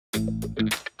Hello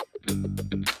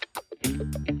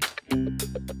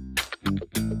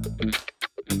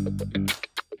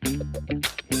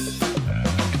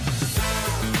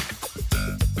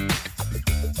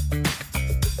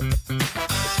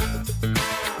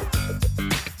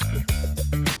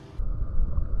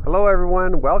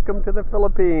everyone, welcome to the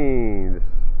Philippines.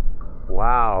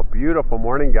 Wow, beautiful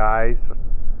morning guys.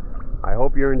 I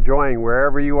hope you're enjoying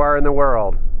wherever you are in the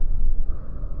world.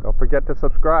 Don't forget to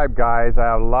subscribe guys. I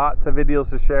have lots of videos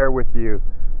to share with you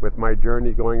with my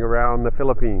journey going around the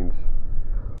Philippines.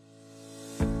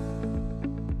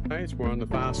 Guys, we're on the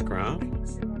FastCraft.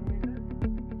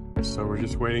 So we're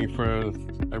just waiting for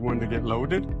everyone to get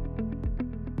loaded.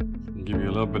 I'll give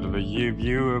you a little bit of a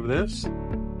view of this.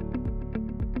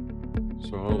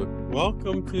 So,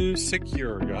 welcome to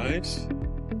Siquijor, guys.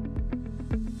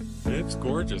 It's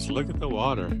gorgeous. Look at the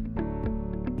water.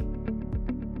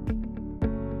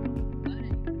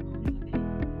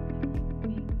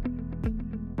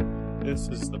 This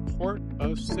is the port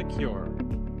of Siquijor.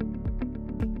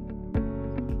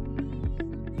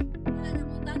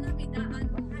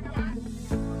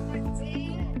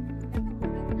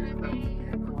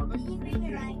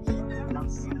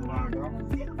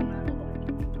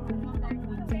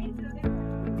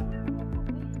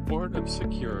 Port of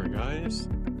Siquijor, guys.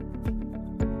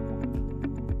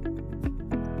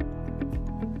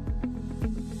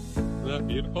 Isn't that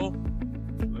beautiful?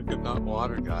 Look at that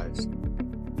water, guys.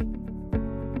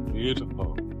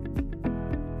 Beautiful.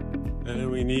 And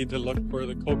we need to look for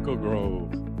the cocoa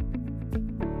grove.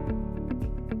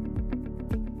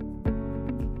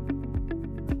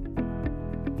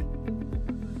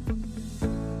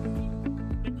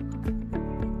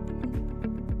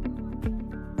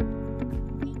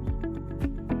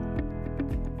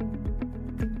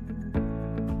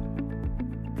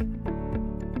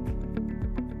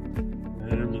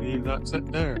 And we leave that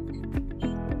sit there.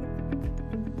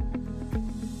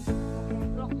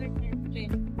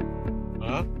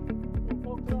 Huh?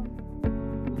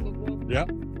 Yeah.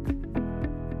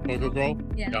 Cocoa grove?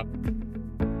 Yeah.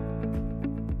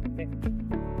 Okay.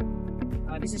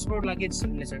 This is for luggage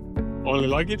only, sir. Only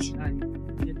luggage? And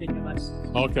you take the bus.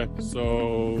 Okay,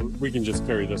 so we can just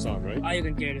carry this on, right? You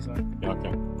can carry this one. Yeah,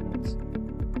 okay.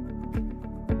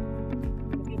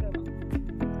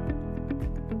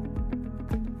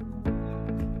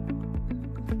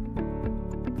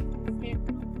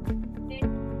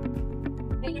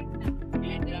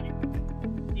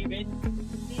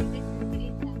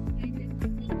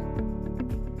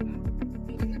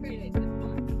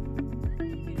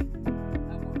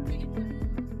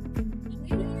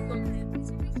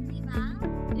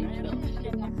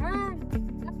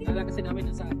 Wala kasi namin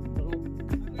sa loob.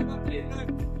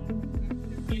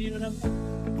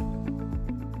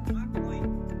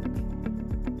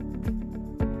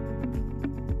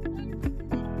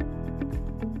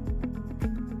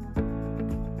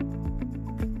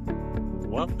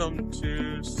 Welcome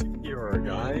to Siquijor,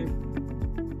 guys.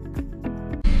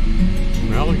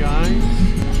 Well, guys,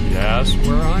 guess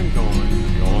where I'm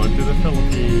going? Going to the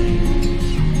Philippines.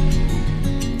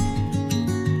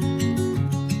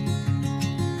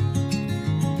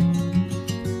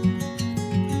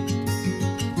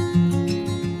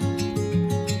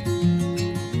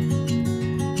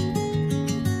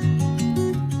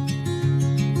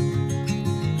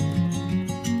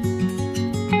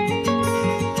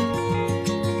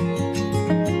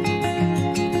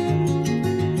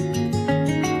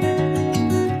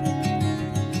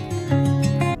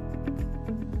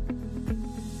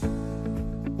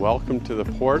 Welcome to the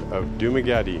port of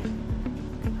Dumaguete.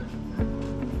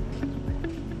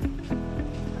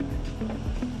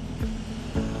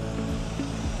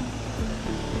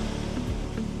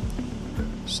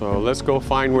 So let's go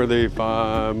find where they've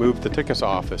moved the tickets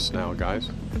office now, guys.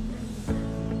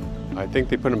 I think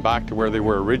they put them back to where they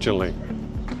were originally.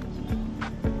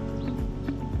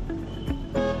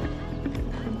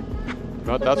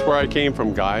 But that's where I came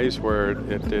from, guys, where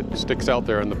it sticks out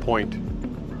there in the point.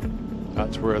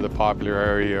 That's where the popular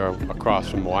area across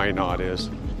from Why Not is.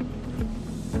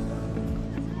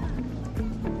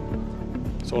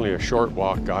 It's only a short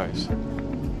walk, guys.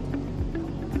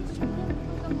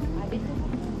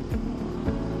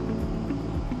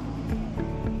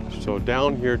 So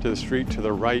down here to the street to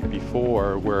the right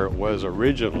before where it was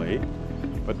originally,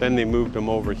 but then they moved them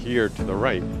over here to the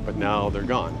right, but now they're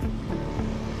gone.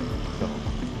 So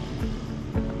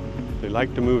they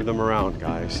like to move them around,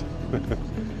 guys.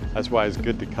 That's why it's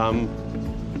good to come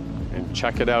and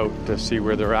check it out to see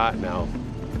where they're at now.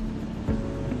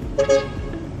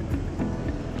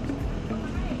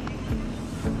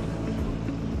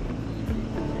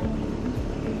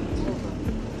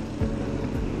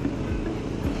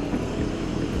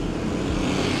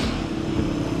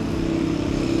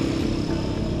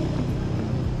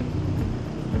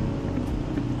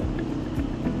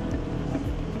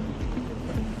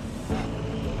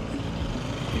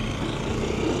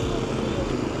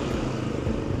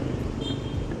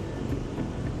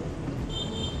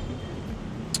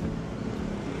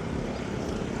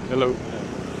 Hello.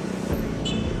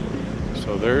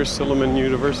 So there's Silliman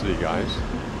University, guys.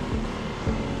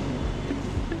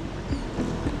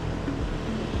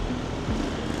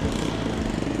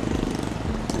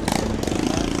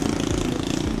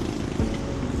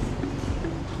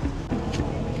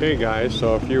 Okay guys,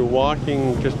 so if you're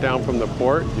walking just down from the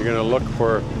port, you're going to look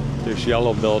for this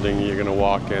yellow building. You're going to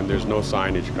walk in. There's no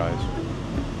signage, guys.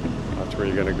 That's where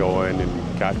you're going to go in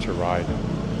and catch a ride.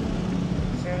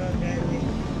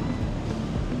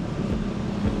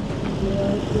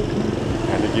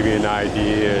 And to give you an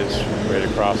idea, it's right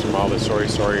across from all the Sorry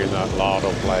Sorry and that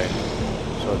Lotto play.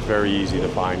 So it's very easy to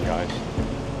find, guys.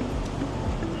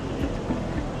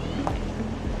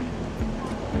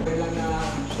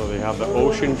 So they have the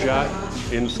Ocean Jet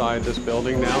inside this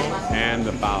building now and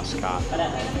the FastCat.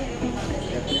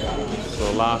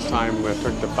 So last time I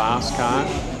took the FastCat.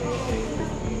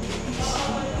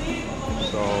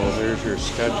 So there's your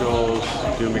schedules.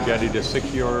 Dumaguete to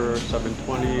Siquijor,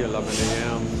 7:20, 11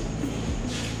 a.m.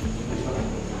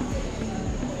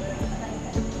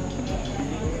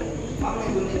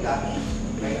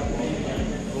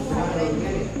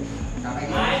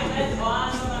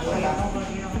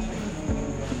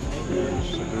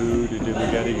 CEBU to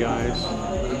Dumaguete, guys.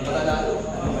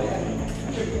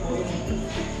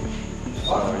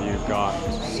 So you've got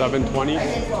 7:20,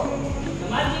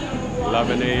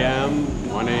 11 a.m.,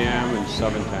 1 a.m., and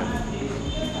 7:10.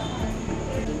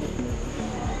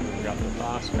 We've got the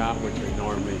FastCat, which we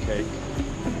normally take.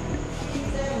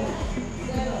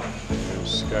 And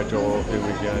schedule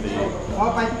Dumaguete.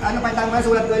 Ano pa itang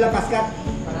masulat ko lang, FastCat?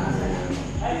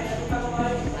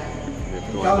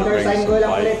 Countersign ko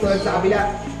lang ulit tulad sa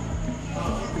kabila.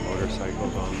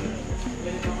 Motorcycles on there.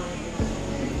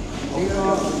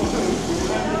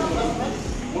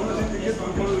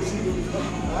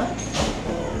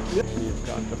 You've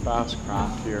got the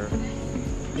FastCraft here.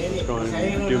 It's going to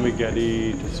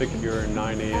Dumaguete to Siquijor at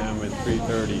 9 a.m. and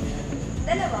 3:30.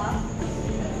 Dalawa?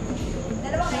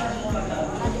 Dalawa kayo?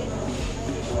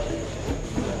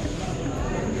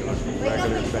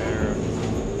 Regular fare.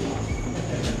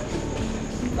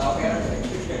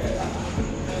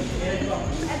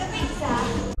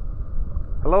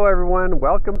 Hello everyone,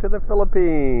 welcome to the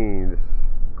Philippines.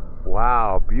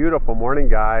 Wow, beautiful morning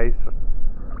guys.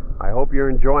 I hope you're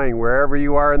enjoying wherever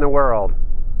you are in the world.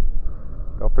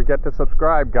 Don't forget to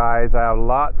subscribe guys. I have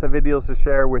lots of videos to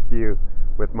share with you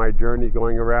with my journey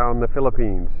going around the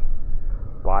Philippines.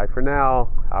 Bye for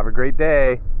now. Have a great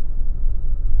day.